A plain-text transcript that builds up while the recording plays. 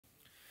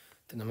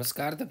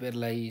नमस्कार,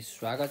 तपाईहरुलाई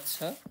स्वागत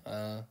छ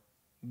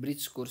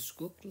ब्रिज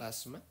कोर्सको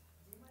क्लासमा।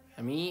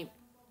 हामी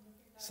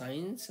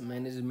साइन्स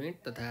म्यानेजमेन्ट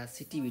तथा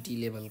सीटीईटी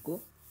लेभलको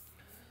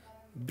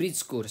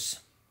ब्रिज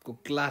कोर्सको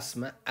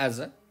क्लासमा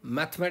आज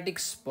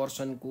म्याथमेटिक्स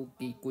पर्सनको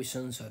केही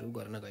क्वेशन्सहरु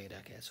गर्न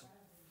गइराखेका छौं।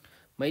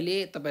 मैले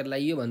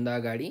तपाईहरुलाई यो भन्दा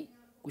अगाडि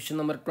क्वेशन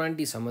नम्बर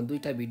 20 सम्म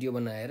दुईटा भिडियो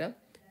बनाएर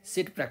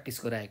सेट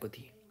प्र्याक्टिस गराएको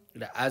थिए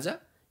र आज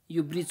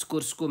यो ब्रिज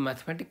कोर्सको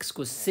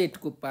म्याथमेटिक्सको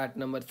सेटको पार्ट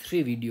नम्बर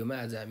 3 भिडियोमा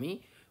आज हामी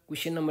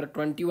क्वेशन नम्बर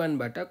 21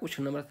 बाट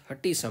क्वेशन नम्बर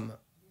 30 सम्म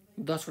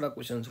 10 वटा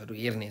क्वेशन्सहरु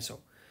हेर्ने छौं।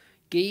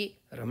 केही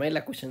रमाइला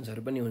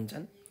क्वेशन्सहरु पनि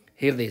हुन्छन्,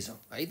 हेर्दै छौं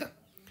है त।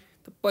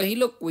 त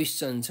पहिलो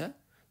क्वेशन छ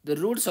the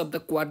roots of the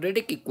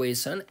quadratic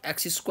equation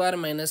x² -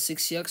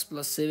 6x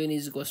 +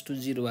 7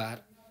 = 0 are.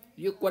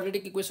 यो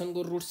क्वाड्रेटिक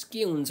इक्वेसनको रुट्स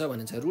के हुन्छ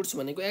भने छ, रुट्स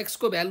भनेको x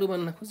को भ्यालु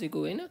भन्न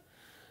खोजेको हैन।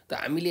 त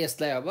हामीले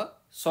यसलाई अब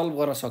सल्भ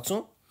गर्न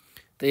सक्छौं।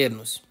 त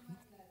हेर्नुस्,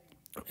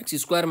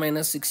 x²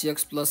 -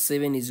 6x +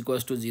 7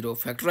 = 0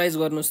 फ्याक्टराइज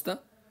गर्नुस्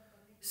त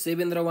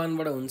 7 र 1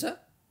 बाट हुन्छ,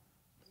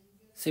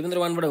 7 र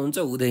 1 बाट हुन्छ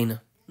हुँदैन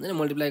हैन।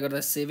 मल्टिप्लाई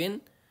गर्दा 7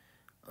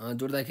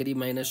 जोड्दाखेरि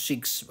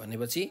 -6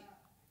 भनेपछि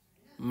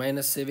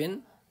 -7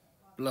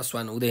 +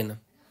 1 हुँदैन।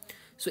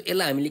 सो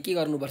यसलाई हामीले के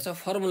गर्नुपर्छ,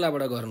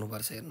 फर्मुलाबाट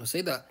गर्नुपर्छ। हेर्नुस्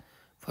है त,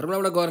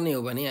 फर्मुलाबाट गर्ने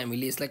हो भने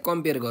हामीले यसलाई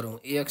कम्पेयर गरौँ।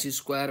 ax²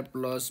 +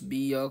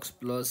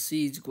 bx +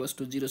 c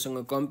 = 0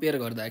 सँग कम्पेयर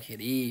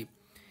गर्दाखेरि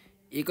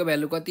a को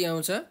भ्यालु कति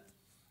आउँछ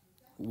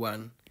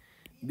 1,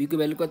 b को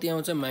भ्यालु कति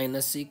आउँछ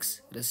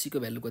 -6 र c को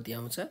भ्यालु कति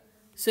आउँछ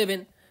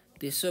 7।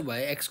 त्यसो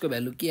भए x को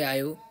भ्यालु के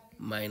आयो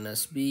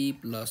 -b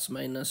 ± √b²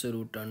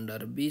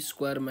 -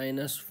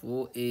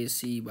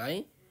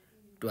 4ac/2a।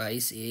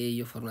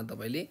 यो फर्मुला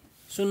तपाईले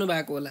सुन्नु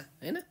भएको होला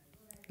हैन।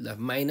 ल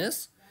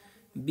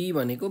b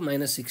भनेको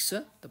 -6 छ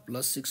त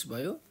 +6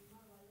 भयो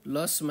 ±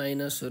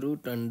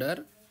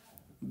 √b²,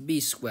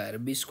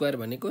 b²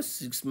 भनेको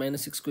 6 -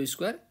 6 को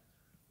स्क्वायर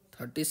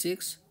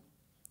 36,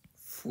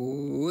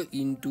 4 *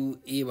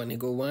 a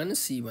भनेको 1,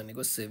 c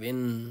भनेको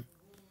 7/2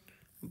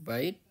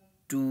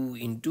 *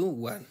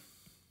 1,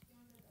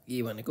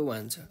 a भनेको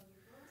 1 छ।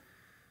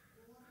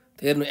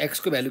 त हेर्नु x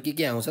को भ्यालु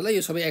के आउँछ ल,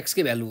 यो सबै x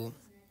के भ्यालु हो।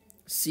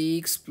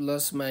 6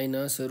 ±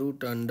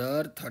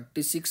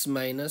 √36 -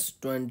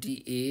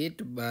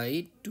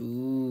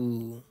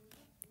 28/2,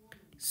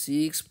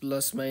 6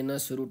 ±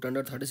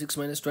 √36 -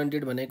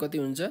 28 भनेको कति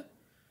हुन्छ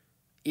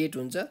 8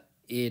 हुन्छ,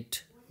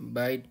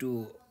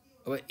 8/2।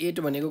 अब 8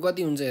 भनेको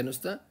कति हुन्छ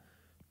हेर्नुस् त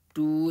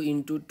 2 *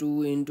 2 *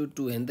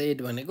 2 हैन त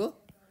 8 भनेको।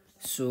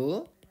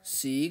 सो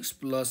 6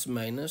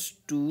 ±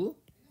 2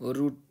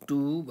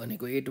 √2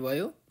 भनेको 8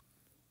 भयो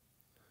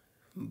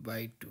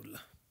 /2। ल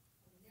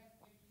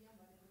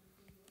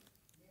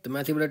त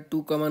माथिबाट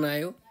 2 कमन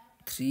आयो,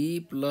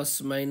 3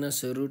 ±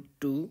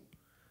 √2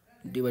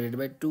 डिवाइडेड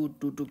बाइ 2,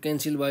 2 2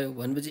 क्यान्सल भयो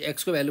भनेपछि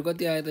x को भ्यालु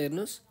कति आयो त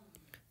हेर्नुस्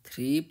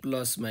 3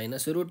 ±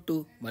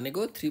 √2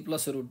 भनेको 3 +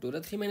 √2 र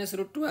 3 -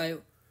 √2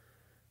 आयो।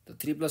 त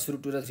 3 +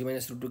 √2 र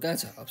 3 - √2 कहाँ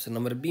छ, अप्सन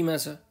नम्बर बी मा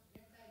छ।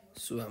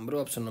 सो हाम्रो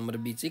अप्सन नम्बर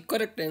बी चाहिँ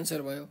करेक्ट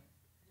एन्सर भयो।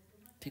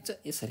 ठीक छ,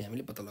 यसरी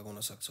हामीले पत्ता लगाउन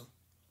सक्छौं।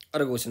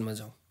 अर्को क्वेशनमा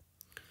जाउँ।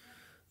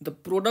 The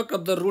product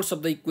of the roots of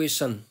the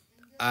equation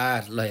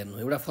are. ल हेर्नु,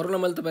 एउटा फर्मुला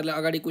मैले तपाईहरुलाई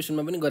अगाडि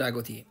क्वेशनमा पनि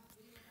गराएको थिए।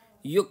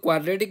 यो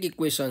क्वाड्रेटिक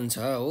इक्वेसन छ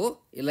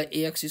हो, यसलाई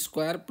ax²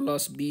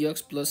 +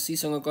 bx + c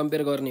सँग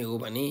कम्पेयर गर्ने हो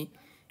भने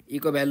a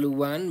को भ्यालु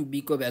 1,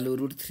 b को भ्यालु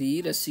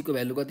 √3 र c को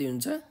भ्यालु कति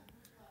हुन्छ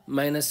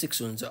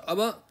 -6 हुन्छ।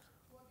 अब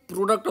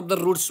प्रोडक्ट अफ द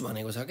रुट्स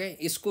भनेको छ के,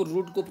 यसको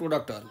रुटको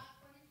प्रोडक्टहरु।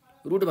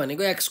 रुट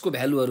भनेको x को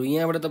भ्यालुहरु,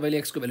 यहाँबाट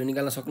तपाईले x को भ्यालु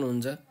निकाल्न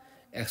सक्नुहुन्छ।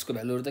 x को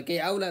भ्यालुहरु त के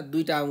आउला,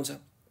 दुईटा आउँछ,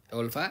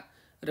 अल्फा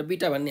र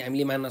बीटा भन्ने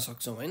हामीले मान्न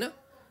सक्छौं हैन।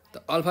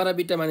 त अल्फा र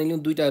बीटा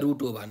मानिलियौ दुईटा रुट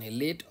हो भने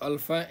let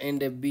alpha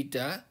and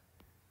beta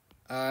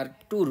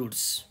are to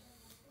roots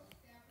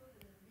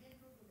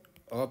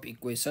of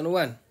equation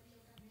 1।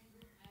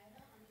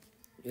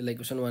 यसलाई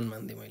इक्वेसन 1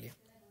 मान्दै मैले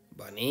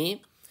भने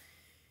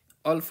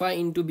अल्फा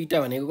इन्टु बीटा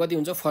भनेको कति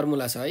हुन्छ,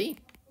 फर्मुला छ है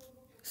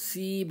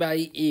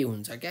c/a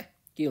हुन्छ। क्या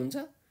के हुन्छ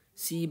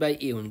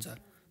c/a हुन्छ।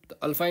 त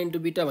अल्फा इन्टु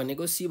बीटा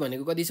भनेको c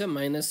भनेको कति छ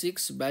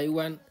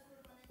 -6/1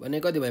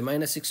 भनेको कति भयो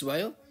 -6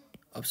 भयो,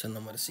 option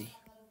number C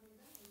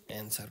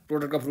answer.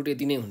 Product of root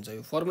यति नै हुन्छ।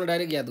 यो फर्मुला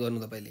डाइरेक्ट याद गर्नु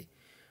तपाईले।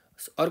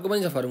 अर्को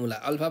पनि छ फर्मुला,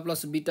 अल्फा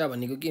प्लस बीटा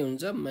भनेको के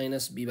हुन्छ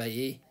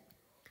 -b/a,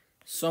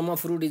 some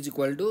of root is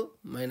equal to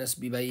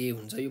 -b/a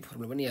हुन्छ। यो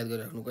फर्मुला पनि याद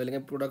गरिराख्नु,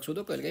 कहिलेकाहीँ प्रोडक्ट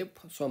सोध्यो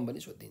कहिलेकाहीँ सम पनि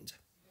सोधिन्छ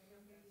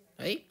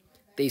है।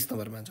 23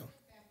 नम्बरमा जाउँ।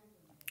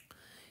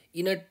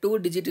 In a 2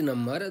 digit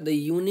number the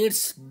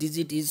units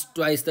digit is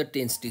twice the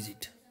tense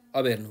digit.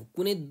 अब हेर्नु,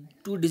 कुनै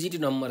 2 डिजिट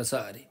नम्बर छ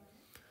अरे,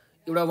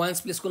 एउटा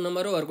वान्स प्लेसको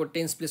नम्बर हो, अर्को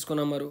टेन्स प्लेसको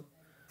नम्बर हो।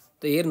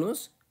 त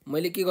हेर्नुस्,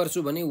 मैले के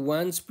गर्छु भने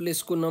वान्स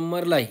प्लेसको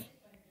नम्बरलाई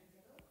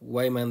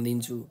y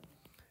मान्दिन्छु,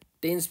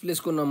 टेन्स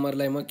प्लेसको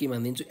नम्बरलाई म के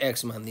मान्दिन्छु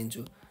x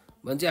मान्दिन्छु।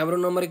 भनेपछि हाम्रो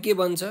नम्बर के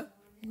बन्छ,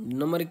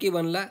 नम्बर के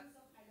बन्ला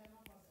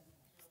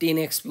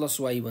 10x +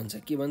 y बन्छ।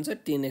 के बन्छ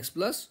 10x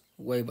 +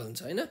 y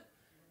बन्छ हैन।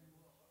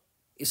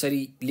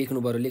 यसरी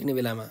लेख्नु पर्यो, लेख्ने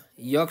बेलामा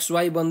x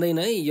y बन्दैन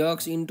है,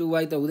 x *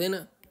 y त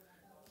हुँदैन,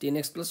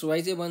 10x +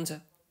 y चाहिँ बन्छ।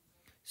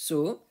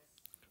 सो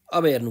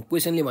अब हेर्नु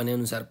क्वेसनले भने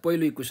अनुसार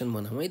पहिलो इक्वेसन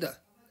भनौँ है त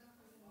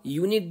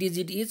unit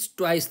digit is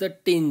twice the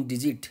 10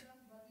 digit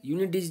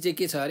unit digit चाहिँ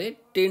के छ अरे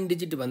 10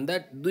 डिजिट भन्दा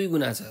 2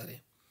 गुणा छ अरे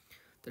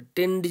त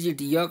 10 डिजिट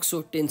यक्स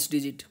हो 10th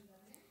डिजिट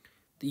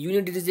त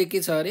युनिट डिजिट चाहिँ के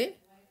छ अरे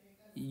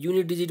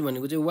युनिट डिजिट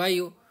भनेको चाहिँ वाइ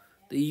हो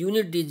त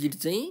युनिट डिजिट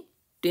चाहिँ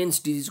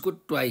 10th डिजिटको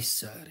ट्वाइस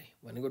छ अरे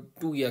भनेको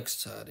 2x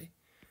छ अरे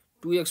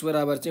 2x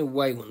बराबर चाहिँ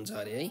वाइ हुन्छ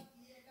अरे है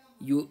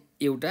यो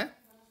एउटा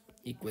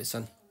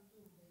इक्वेसन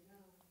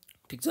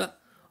ठीक छ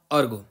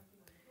अर्को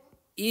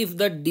इफ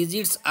द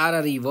डिजिट्स आर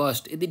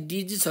रिभर्स्ड यदि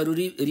डिजिट्सहरू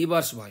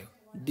रिभर्स भयो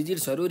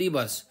डिजिट्सहरू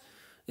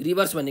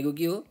रिभर्स भनेको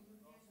के हो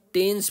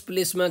 10s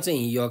प्लेसमा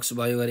चाहिँ यक्स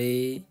भयो अरे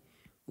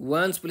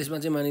 1s प्लेसमा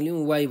चाहिँ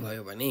मानिलिउँ वाइ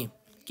भयो भने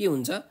के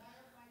हुन्छ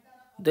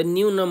the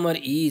new number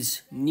is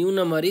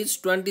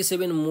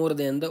 27 more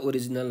than the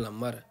original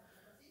number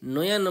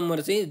नयाँ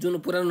नम्बर चाहिँ जुन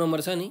पुरानो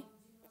नम्बर छ नि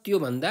त्यो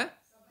भन्दा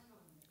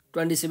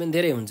 27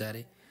 धेरै हुन्छ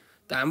अरे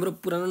त हाम्रो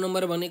पुरानो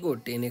नम्बर भनेको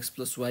 10x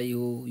 + y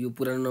हो यो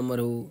पुरानो नम्बर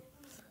हो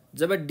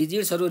जब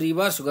डिजिट्सहरू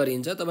रिभर्स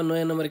गरिन्छ तब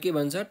नयाँ नम्बर के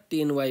भन्छ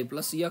 10y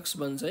 + x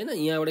भन्छ हैन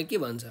यहाँबाट के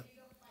भन्छ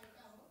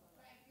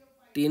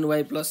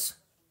 10y प्लस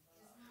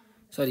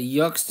सरी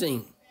x चाहिँ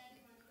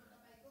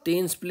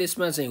 10s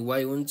प्लेसमा चाहिँ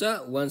y हुन्छ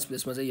 1s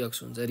प्लेसमा चाहिँ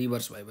x हुन्छ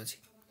रिभर्स भएपछि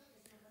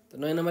त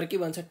नयाँ नम्बर के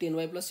भन्छ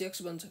 10y +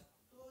 x भन्छ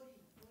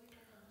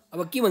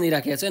अब के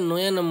भनिराखेको छ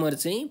नयाँ नम्बर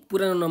चाहिँ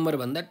पुरानो नम्बर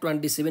भन्दा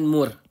 27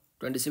 मोर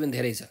 27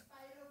 धेरै छ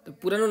त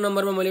पुरानो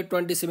नम्बरमा मैले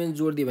 27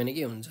 जोड दिए भने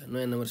के हुन्छ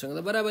नयाँ नम्बरसँग त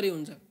बराबरै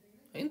हुन्छ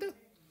हैन त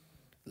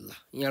ल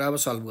यहाँ अब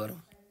सल्भ गरौँ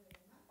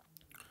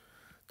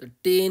त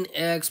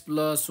 10x +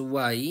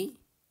 y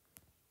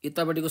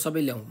यतापट्टिको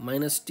सबै ल्याउँ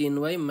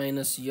 -10y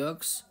 - x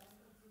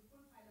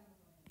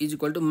is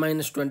equal to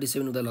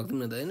 -27 उता लग्दिउँ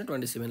न त हैन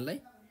 27 लाई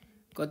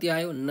कति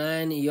आयो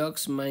 9x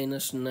 -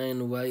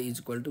 9y is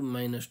equal to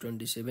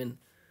 -27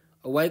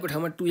 y को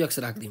ठाउँमा 2x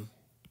राख्दिउँ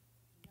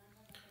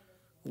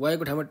y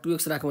को ठाउँमा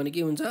 2x राख्यो भने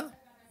के हुन्छ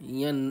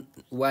यहाँ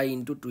y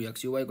 *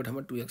 2x यो y को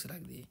ठाउँमा 2x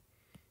राख्दिए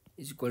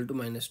is equal to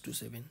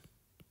 -27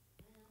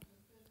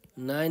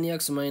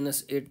 9x -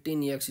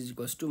 18x is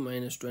equals to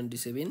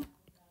 -27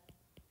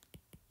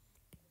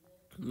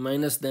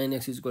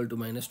 -9x is equal to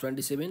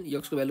 -27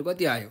 x को भ्यालु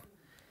कति आयो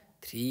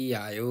 3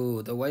 आयो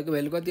त y को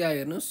भ्यालु कति आयो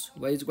हेर्नुस्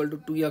y is equal to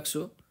 2x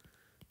हो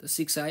त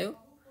 6 आयो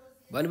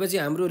भनेपछि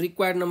हाम्रो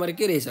रिक्वायर्ड नम्बर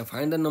के रहेछ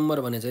फाइन्ड द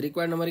नम्बर भनेछ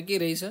रिक्वायर्ड नम्बर के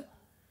रहेछ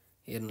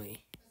हेर्नु है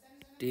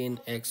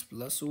 10x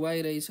 +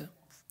 y रहेछ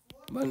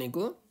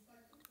भनेको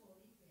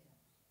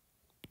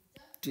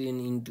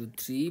 10 *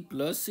 3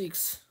 +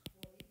 6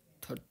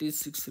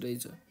 36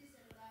 रहेछ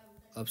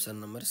अप्सन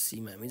नम्बर सी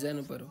मा हामी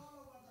जानु पर्यो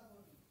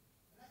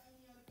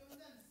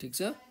ठीक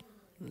छ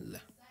ल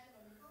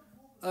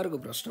अर्को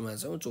प्रश्नमा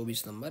छौं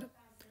 24 number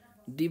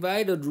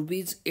divide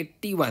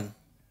 ₹81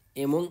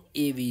 among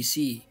ABC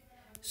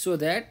so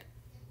that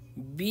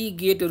B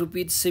get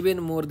 ₹7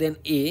 more than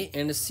A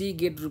and C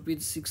get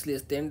 ₹6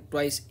 less than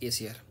twice A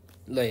share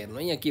ल हेर्नु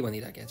यहाँ के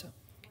भनिराखेको छ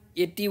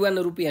 81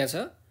 रुपैयाँ छ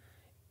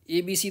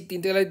ABC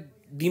तिनटैलाई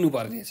दिनु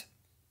पर्ने छ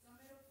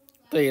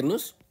त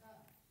हेर्नुस्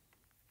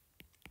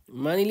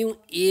मानिलिउँ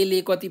A ले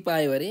कति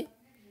पायो अरे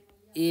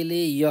A ले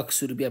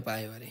x रुपैयाँ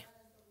पायो अरे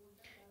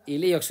A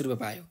ले x रुपैयाँ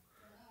पायो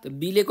त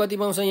B ले कति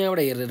पाउँछ यहाँबाट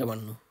हेरेर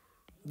भन्नु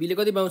B ले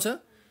कति पाउँछ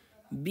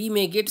B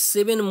may get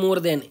 7 more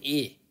than A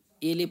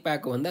A ले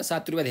पाएको भन्दा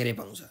 7 रुपैयाँ धेरै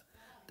पाउँछ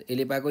त A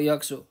ले पाएको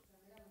x हो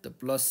त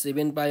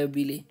 +7 पायो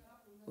B ले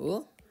हो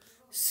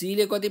C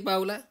ले कति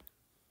पाउला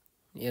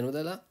हेर्नु त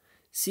ल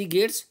C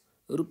gets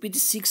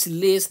 ₹6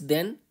 less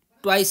than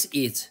twice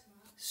age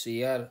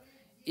share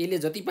A ले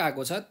जति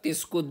पाएको छ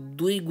त्यसको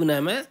 2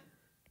 गुणामा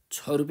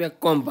 6 रुपैयाँ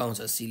कम पाउँछ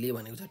C ले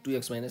भनेको छ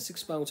 2x -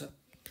 6 पाउँछ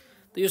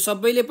त यो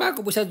सबैले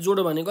पाएको पैसा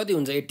जोडो भने कति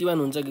हुन्छ 81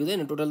 हुन्छ कि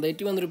हुँदैन टोटल त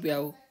 81 रुपैयाँ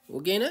हो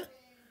कि हैन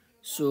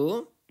सो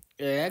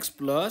x +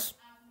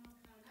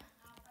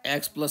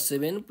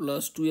 7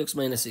 + 2x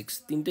 - 6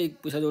 तीनटै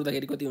पैसा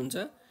जोड्दाखेरि कति हुन्छ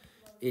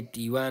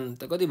 81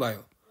 त कति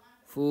भयो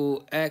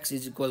 4x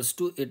 =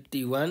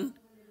 81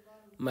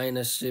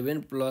 - 7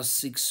 +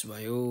 6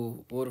 भयो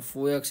और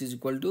 4x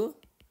 =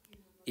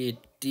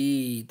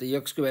 80 त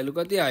x को भ्यालु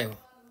कति आयो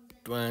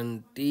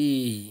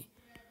 20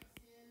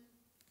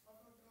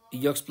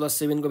 x +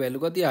 7 को भ्यालु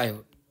कति आयो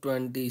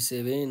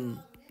 27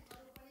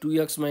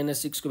 2x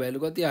 - 6 को भ्यालु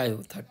कति आयो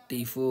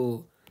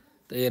 34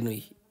 त हेर्नु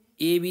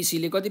ABC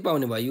ले कति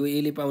पाउने भयो यो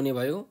A ले पाउने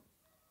भयो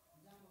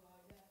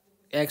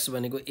x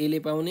भनेको A ले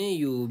पाउने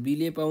यो B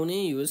ले पाउने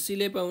यो C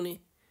ले पाउने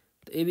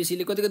त ABC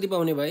ले कति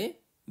पाउने भए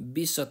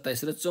 20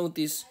 27 र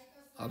 34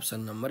 अप्सन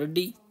नम्बर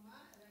डी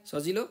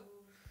सजिलो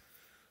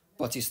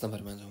 25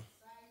 नम्बरमा जाउँ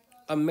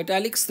A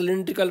metallic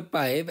cylindrical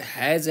pipe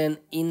has an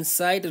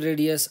inside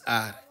radius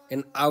R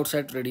and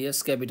outside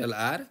radius capital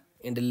R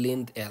and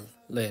length L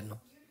ल हेर्नु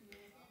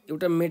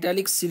एउटा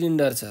मेटालिक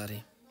सिलिन्डर छ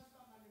अरे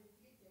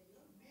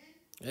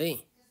है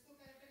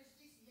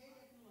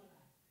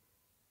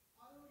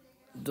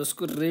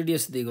जसको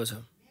रेडियस दिएको छ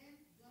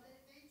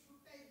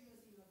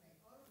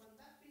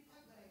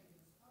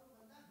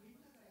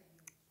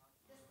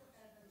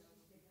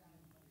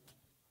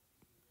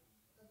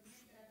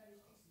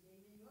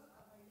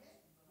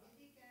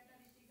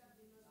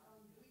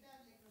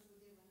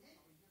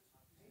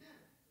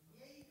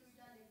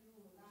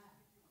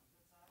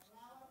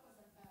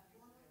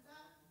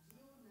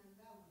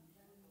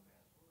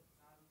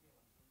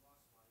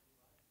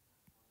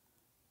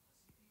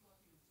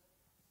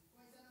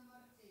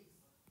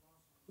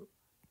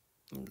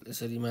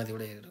यसरी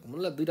माथिबाट हेरेर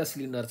ल दुईटा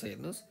सिलिन्डर छ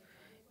हेर्नुहोस्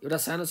एउटा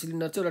सानो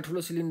सिलिन्डर छ एउटा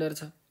ठुलो सिलिन्डर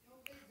छ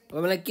अब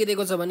मलाई के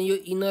दिएको छ भने यो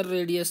इनर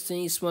रेडियस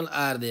चाहिँ स्मल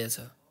आर दिएछ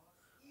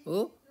हो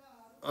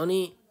अनि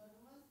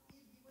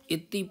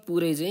यति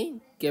पुरै चाहिँ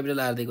क्यापिटल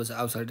आर दिएको छ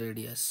आउटसाइड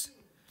रेडियस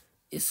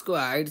यसको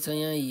हाइट छ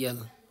यहाँ यल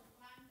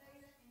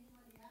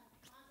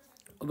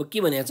अब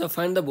के भनेको छ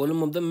find the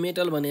volume of the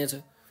metal भनेको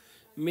छ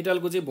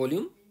मेटलको चाहिँ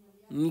भोल्युम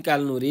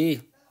निकाल्नु रे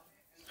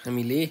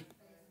हामीले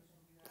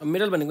अब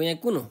मेटल भनेको यहाँ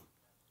कुन हो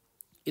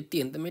यति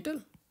हेर्नु त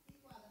मेटल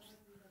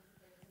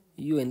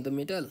यो हेर्नु त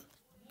मेटल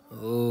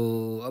हो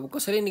अब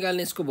कसरी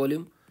निकाल्ने यसको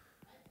भोल्युम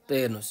त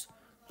हेर्नुहोस्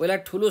पहिला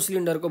ठुलो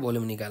सिलिन्डरको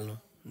भोल्युम निकाल्नु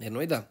हेर्नु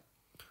है त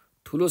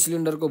ठुलो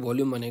सिलिन्डरको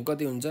भोल्युम भनेको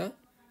कति हुन्छ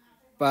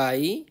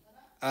पाई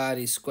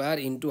आर स्क्वायर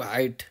इन्टु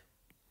हाइट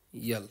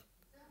यल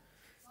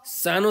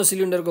सानो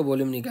सिलिन्डरको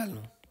भोल्युम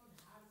निकाल्नु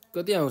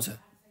कति आउँछ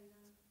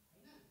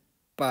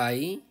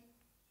पाई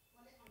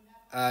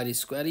आर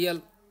स्क्वायर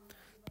यल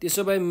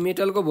त्यसो भए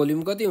मेटलको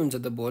भोल्युम कति हुन्छ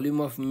त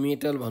भोल्युम अफ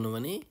मेटल भनौँ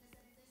भने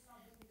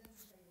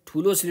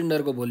ठुलो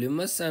सिलिन्डरको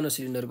भोल्युममा सानो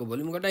सिलिन्डरको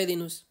volume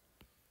घटाइदिनुस्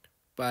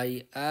pie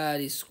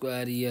are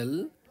square L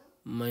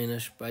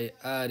minus pi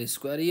are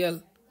square यल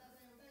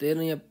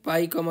त्यही यहाँ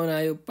पाई कमन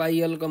आयो पाई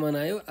यल कमन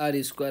आयो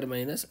are square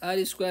minus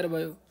are square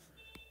भयो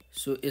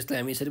सो यसलाई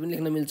हामी यसरी पनि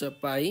लेख्न मिल्छ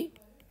पाई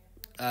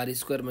are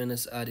square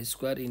minus are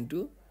square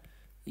into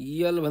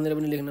यल भनेर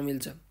पनि लेख्न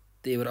मिल्छ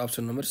त्यही भएर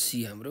अप्सन नम्बर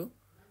सी हाम्रो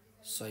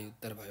सही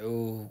उत्तर भयो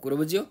कुरो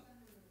बुझ्यो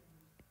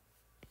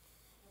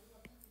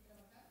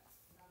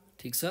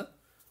ठीक छ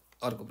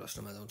अर्को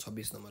प्रश्नमा जाउँ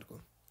 26 नम्बरको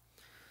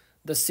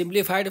द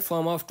सिम्प्लिफाइड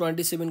फर्म अफ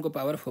 27 को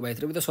पावर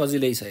 4/3 त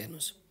सजिलै छ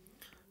हेर्नुहोस्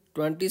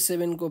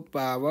 27 को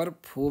पावर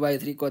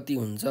 4/3 कति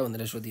हुन्छ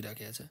भनेर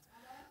सोधिराखेको छ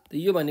त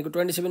यो भनेको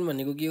 27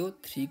 भनेको के हो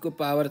 3 को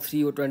पावर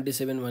 3 हो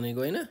 27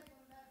 भनेको हैन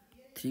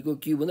 3 को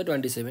क्युब भन्दा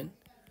 27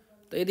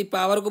 त यदि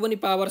पावरको पनि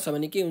पावर छ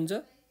भने के हुन्छ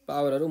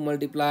पावरहरू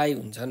मल्टिप्लाई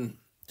हुन्छन्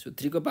सो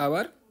 3 को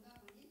पावर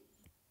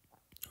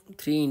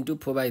 3 इन्टु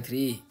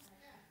 4/3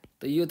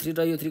 त यो 3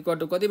 र यो 3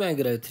 कटो कति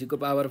बाँकी रह्यो 3 को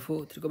पावर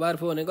 4 3 को पावर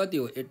 4 भने कति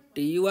हो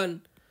 81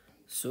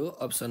 सो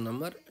अप्सन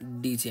नम्बर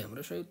डी चाहिँ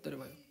हाम्रो सही उत्तर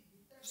भयो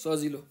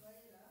सजिलो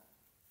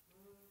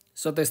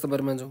 27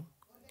 नम्बरमा जाउँ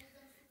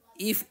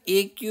if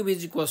a cube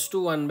is equals to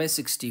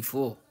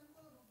 1/64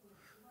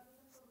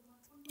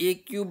 a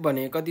cube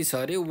भने कति छ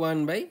अरे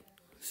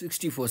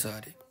 1/64 छ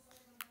अरे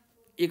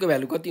a को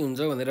भ्यालु कति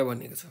हुन्छ भनेर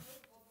भनेको छ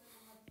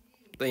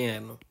त यहाँ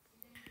हेर्नु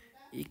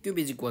a cube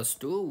is equals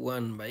to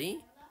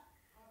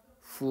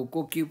 1/4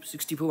 को क्युब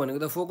 64 भनेको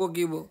त 4 को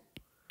क्युब हो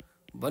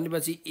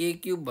भनेपछि a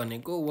क्युब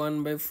भनेको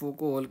 1/4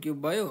 को होल क्युब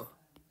भयो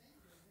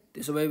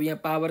त्यसो भए यहाँ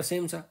पावर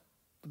सेम छ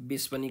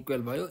बेस पनि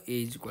इक्वल भयो a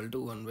इज इक्वल टु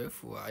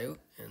 1/4 आयो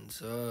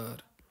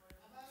एन्सर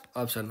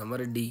अप्सन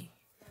नम्बर डी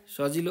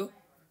सजिलो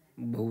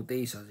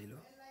बहुतै सजिलो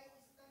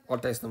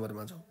 28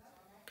 नम्बरमा जाउँ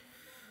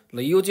ल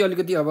यो चाहिँ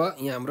अलिकति अब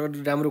यहाँ हाम्रो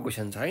राम्रो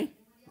क्वेसन छ है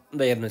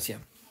ल हेर्नुहोस्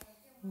यहाँ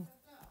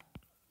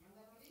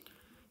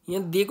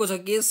दिएको छ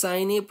के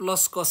साइन ए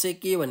प्लस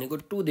कसेक ए भनेको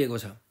 2 दिएको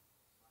छ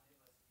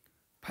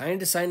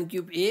फाइन्ड साइन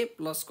क्युब ए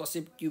प्लस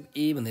कसेक क्युब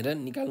ए भनेर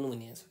निकाल्नु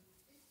भनिएको छ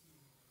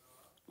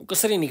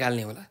कसरी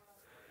निकाल्ने होला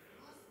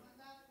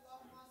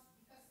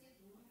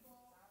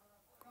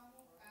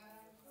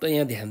त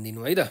यहाँ ध्यान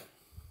दिनु है त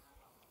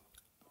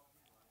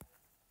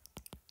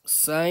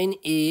साइन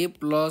ए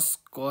प्लस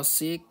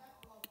कसेक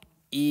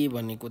ए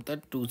भनेको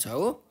त 2 छ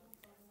हो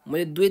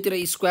मैले दुईतिर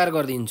स्क्वायर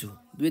गरिदिन्छु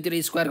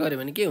दुईतिर स्क्वायर गरे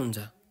भने के हुन्छ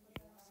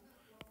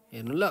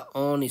हेर्नु ल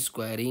on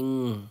squaring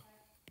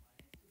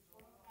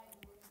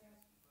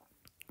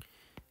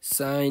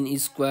sine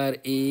square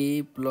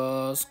A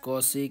plus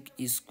cosec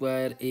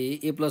square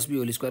A plus be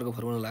whole स्क्वायरको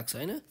formula लाग्छ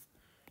हैन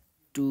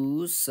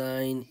 2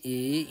 sign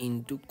a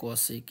into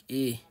cosec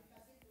A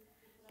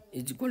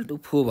is equal to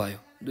 4 भयो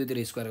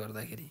दुईतिर स्क्वायर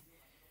गर्दाखेरि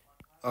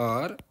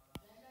और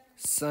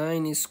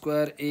साइन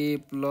स्क्वायर ए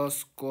प्लस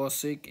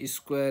कसेक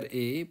स्क्वायर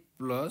ए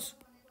प्लस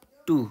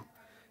 2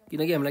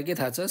 किनकि हामीलाई के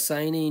थाहा छ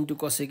साइन ए इन्टु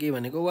कसेक ए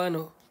भनेको 1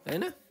 हो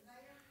हैन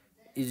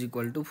इज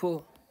इक्वल टु 4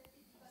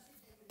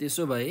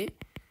 त्यसो भए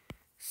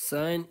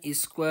साइन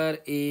स्क्वायर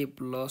ए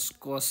प्लस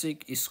कसेक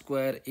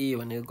स्क्वायर ए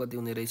भनेको कति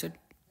हुने रहेछ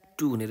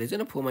 2 हुने रहेछ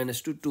न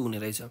 4 - 2 2 हुने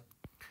रहेछ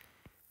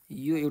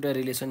यो एउटा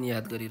रिलेसन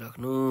याद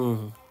गरिराख्नु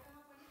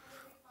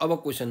अब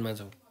क्वेशनमा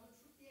जाउँ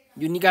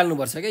यो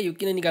निकाल्नुपर्छ क्या यो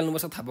किन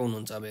निकाल्नुपर्छ थाहा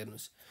पाउनुहुन्छ अब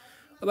हेर्नुहोस्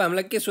अब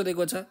हामीलाई के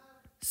सोधेको छ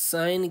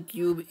साइन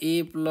क्युब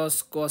ए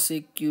प्लस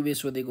कसेक क्युब ए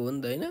सोधेको हो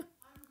नि त हैन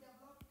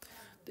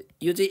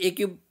यो चाहिँ ए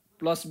क्युब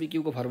प्लस बी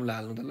क्युबको फर्मुला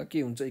हाल्नु त ल के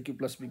हुन्छ ए क्युब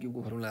प्लस बी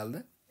क्युबको फर्मुला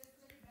हाल्दा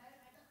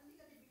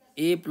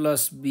ए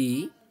plus be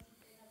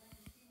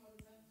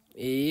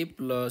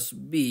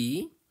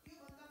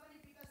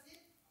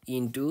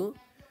into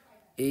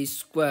A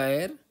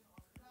square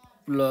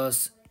plus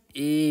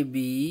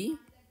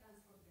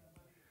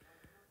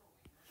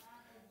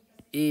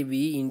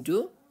AB into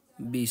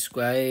be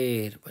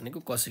square भनेको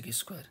कसेक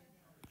स्क्वायर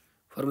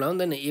फर्मुला हो नि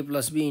त ए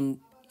plus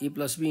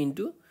be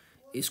into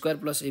A square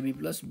plus AB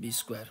plus be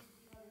square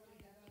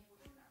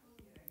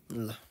ल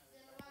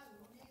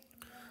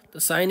त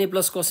साइन ए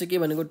प्लस कसेक ए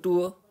भनेको 2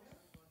 हो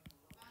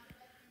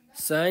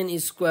sin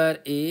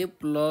square a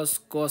plus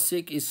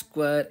cosec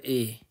square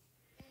a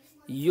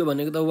यो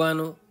भनेको त 1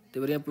 हो,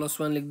 त्यही भएर यहाँ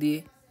 +1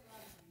 लेखिदिए।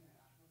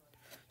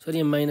 सरी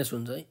यहाँ माइनस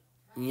हुन्छ है,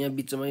 यहाँ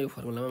बिचमा यो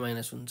फर्मुलामा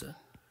माइनस हुन्छ,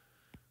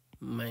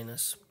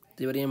 माइनस,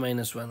 त्यही भएर यहाँ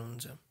 -1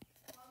 हुन्छ।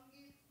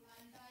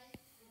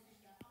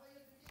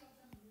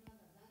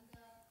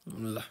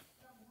 ल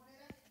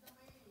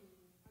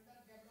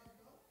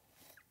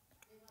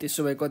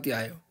त्यसो भए कति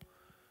आयो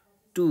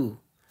 2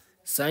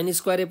 sin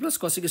square a plus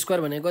cosec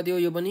square भनेको कति हो,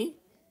 यो पनि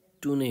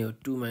 2 नै हो,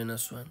 2 -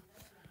 1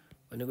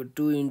 भनेको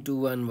 2 ×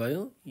 1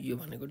 भयो, यो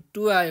भनेको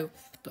 2 आयो।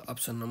 त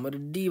अप्सन नम्बर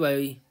डी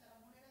भयो।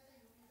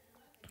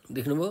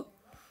 देख्नुभयो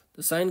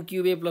त sin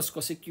cube a plus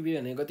cosec cube a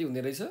भनेको कति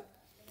हुने रहेछ,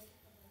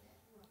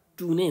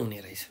 2 नै हुने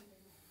रहेछ।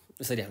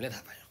 यसरी हामीले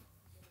थाहा पायौँ।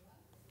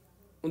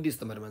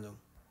 29 नम्बरमा जाउँ।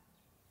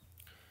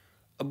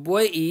 A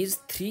boy is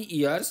 3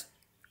 years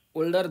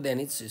older than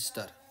his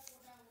sister।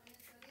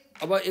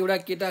 अब एउटा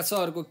केटा छ,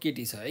 अर्को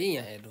केटी छ है,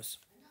 यहाँ हेर्नुहोस्।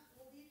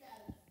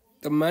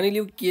 त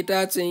मानिलिउँ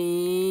केटा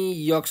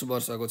चाहिँ x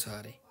वर्षको छ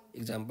अरे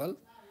इक्जाम्पल,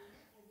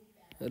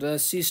 र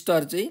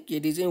सिस्टर चाहिँ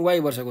केटी चाहिँ y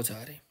वर्षको छ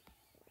अरे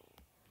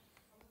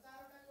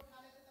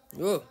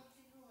हो।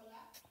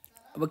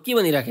 अब के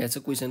भनिराखेको छ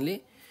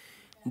क्वेसनले,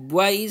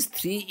 boy is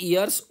 3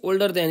 years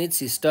older than his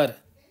sister।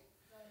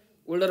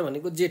 Older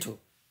भनेको जेठो,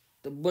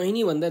 त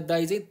बहिनी भन्दा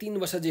दाइ चाहिँ 3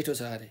 वर्ष जेठो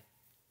छ अरे।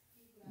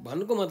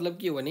 भन्नुको मतलब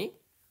के हो भने,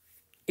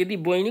 यदि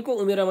बहिनीको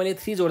उमेरमा मैले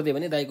 3 जोड्दिएँ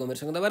भने दाइको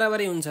उमेरसँग त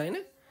बराबरै हुन्छ हैन।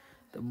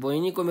 त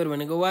बहिनीको उमेर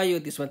भनेको y हो,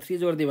 त्यसमा 3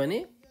 जोड्दिएँ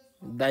भने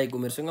दाइको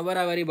उमेरसँग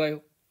बराबरी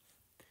भयो।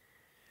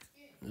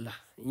 ल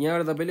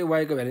यहाँबाट तपाईले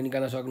y को भ्यालु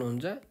निकाल्न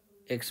सक्नुहुन्छ,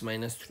 x -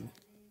 3,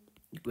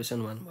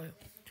 इक्वेसन 1 भयो।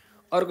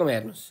 अर्कोमा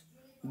हेर्नुस्,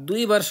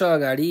 2 वर्ष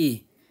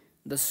अगाडि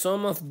the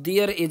some of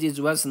there ages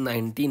was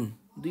 19।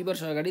 2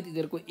 वर्ष अगाडि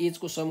तिनीहरूको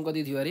एजको सम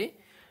कति थियो अरे,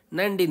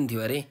 19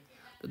 थियो अरे।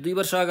 त 2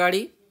 वर्ष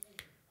अगाडि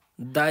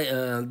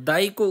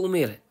दाइको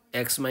उमेर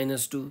x -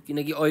 2,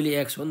 किनकि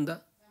अहिले x हो नि त।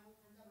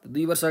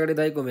 2 वर्ष अगाडि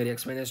दाइको उमेर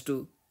x -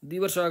 2, 2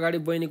 वर्ष अगाडि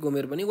बहिनीको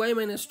उमेर पनि y -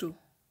 2।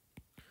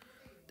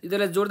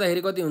 तिनीहरूलाई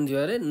जोड्दाखेरि कति हुन्थ्यो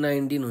अरे,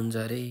 19 हुन्छ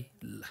अरे।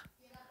 ल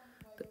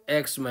त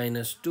x -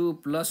 2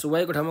 प्लस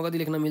y को ठाउँमा कति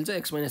लेख्न मिल्छ,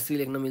 x - 3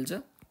 लेख्न मिल्छ।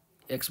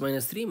 x -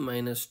 3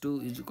 - 2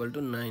 =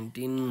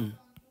 19।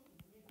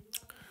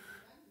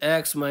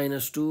 x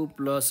 - 2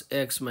 प्लस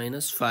x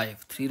 -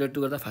 5, 3 र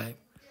 2 गर्दा 5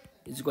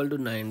 =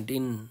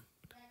 19।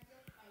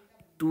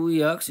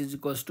 2x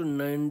 =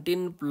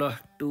 19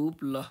 + 2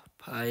 +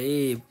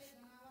 5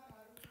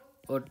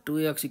 और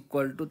 2x =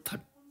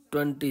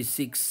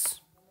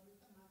 26।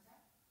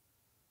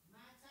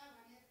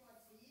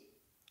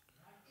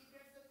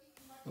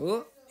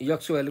 हो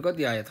x को भ्यालु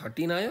कति आयो,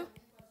 13 आयो।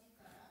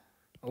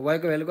 y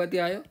को भ्यालु कति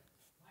आयो,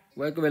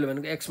 y को भ्यालु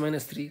भनेको x -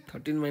 3,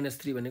 13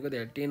 - 3 भनेको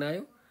 10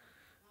 आयो।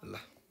 ल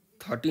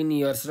 13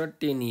 इयर्स र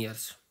 10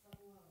 इयर्स।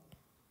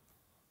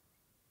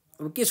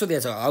 अब के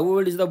सोधेको छ, how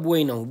old is the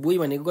boy now. Boy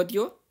भनेको कति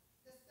हो,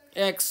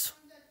 x।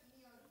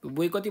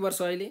 बोय कति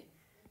वर्ष अहिले,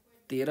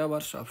 13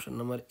 वर्ष। अप्सन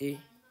नम्बर ए।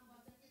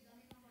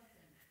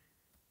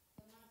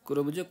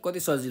 कुरो बुझ्यो, कति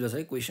सजिलो छ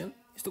है क्वेसन।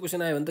 यस्तो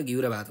क्वेसन आयो भने त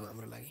घिउ र भात हो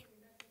हाम्रो लागि।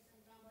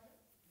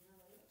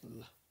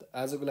 ल त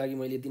आजको लागि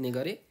मैले यति नै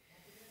गरेँ।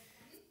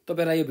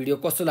 तपाईहरुलाई यो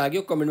भिडियो कस्तो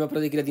लाग्यो कमेन्टमा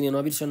प्रतिक्रिया दिन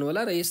नबिर्सनु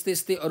होला, र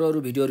यस्तै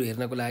अरू भिडियोहरू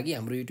हेर्नको लागि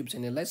हाम्रो युट्युब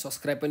च्यानललाई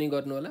सब्स्क्राइब पनि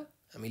गर्नु होला।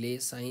 हामीले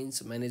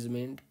साइन्स,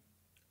 म्यानेजमेन्ट,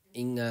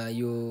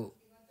 यो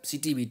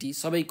CTEVT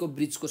सबैको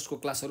ब्रिज कोर्सको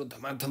क्लासहरू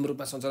धमाधम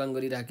रूपमा सञ्चालन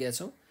गरिराखेका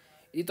छौँ।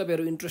 यदि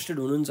तपाईहरु इन्ट्रेस्टेड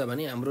हुनुहुन्छ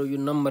भने हाम्रो यो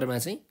नम्बरमा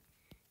चाहिँ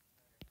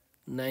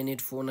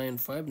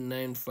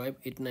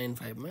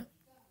 9849595895 मा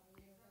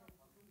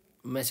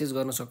मेसेज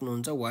गर्न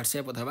सक्नुहुन्छ,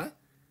 व्हाट्सएप अथवा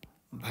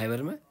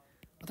भाइबरमा,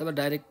 अथवा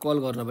डाइरेक्ट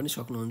कल गर्न पनि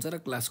सक्नुहुन्छ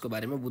र क्लासको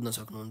बारेमा बुझ्न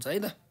सक्नुहुन्छ है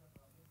त।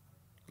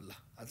 ल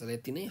आजलाई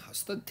यति नै।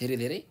 हस्त धेरै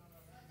धेरै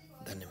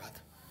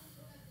धन्यवाद।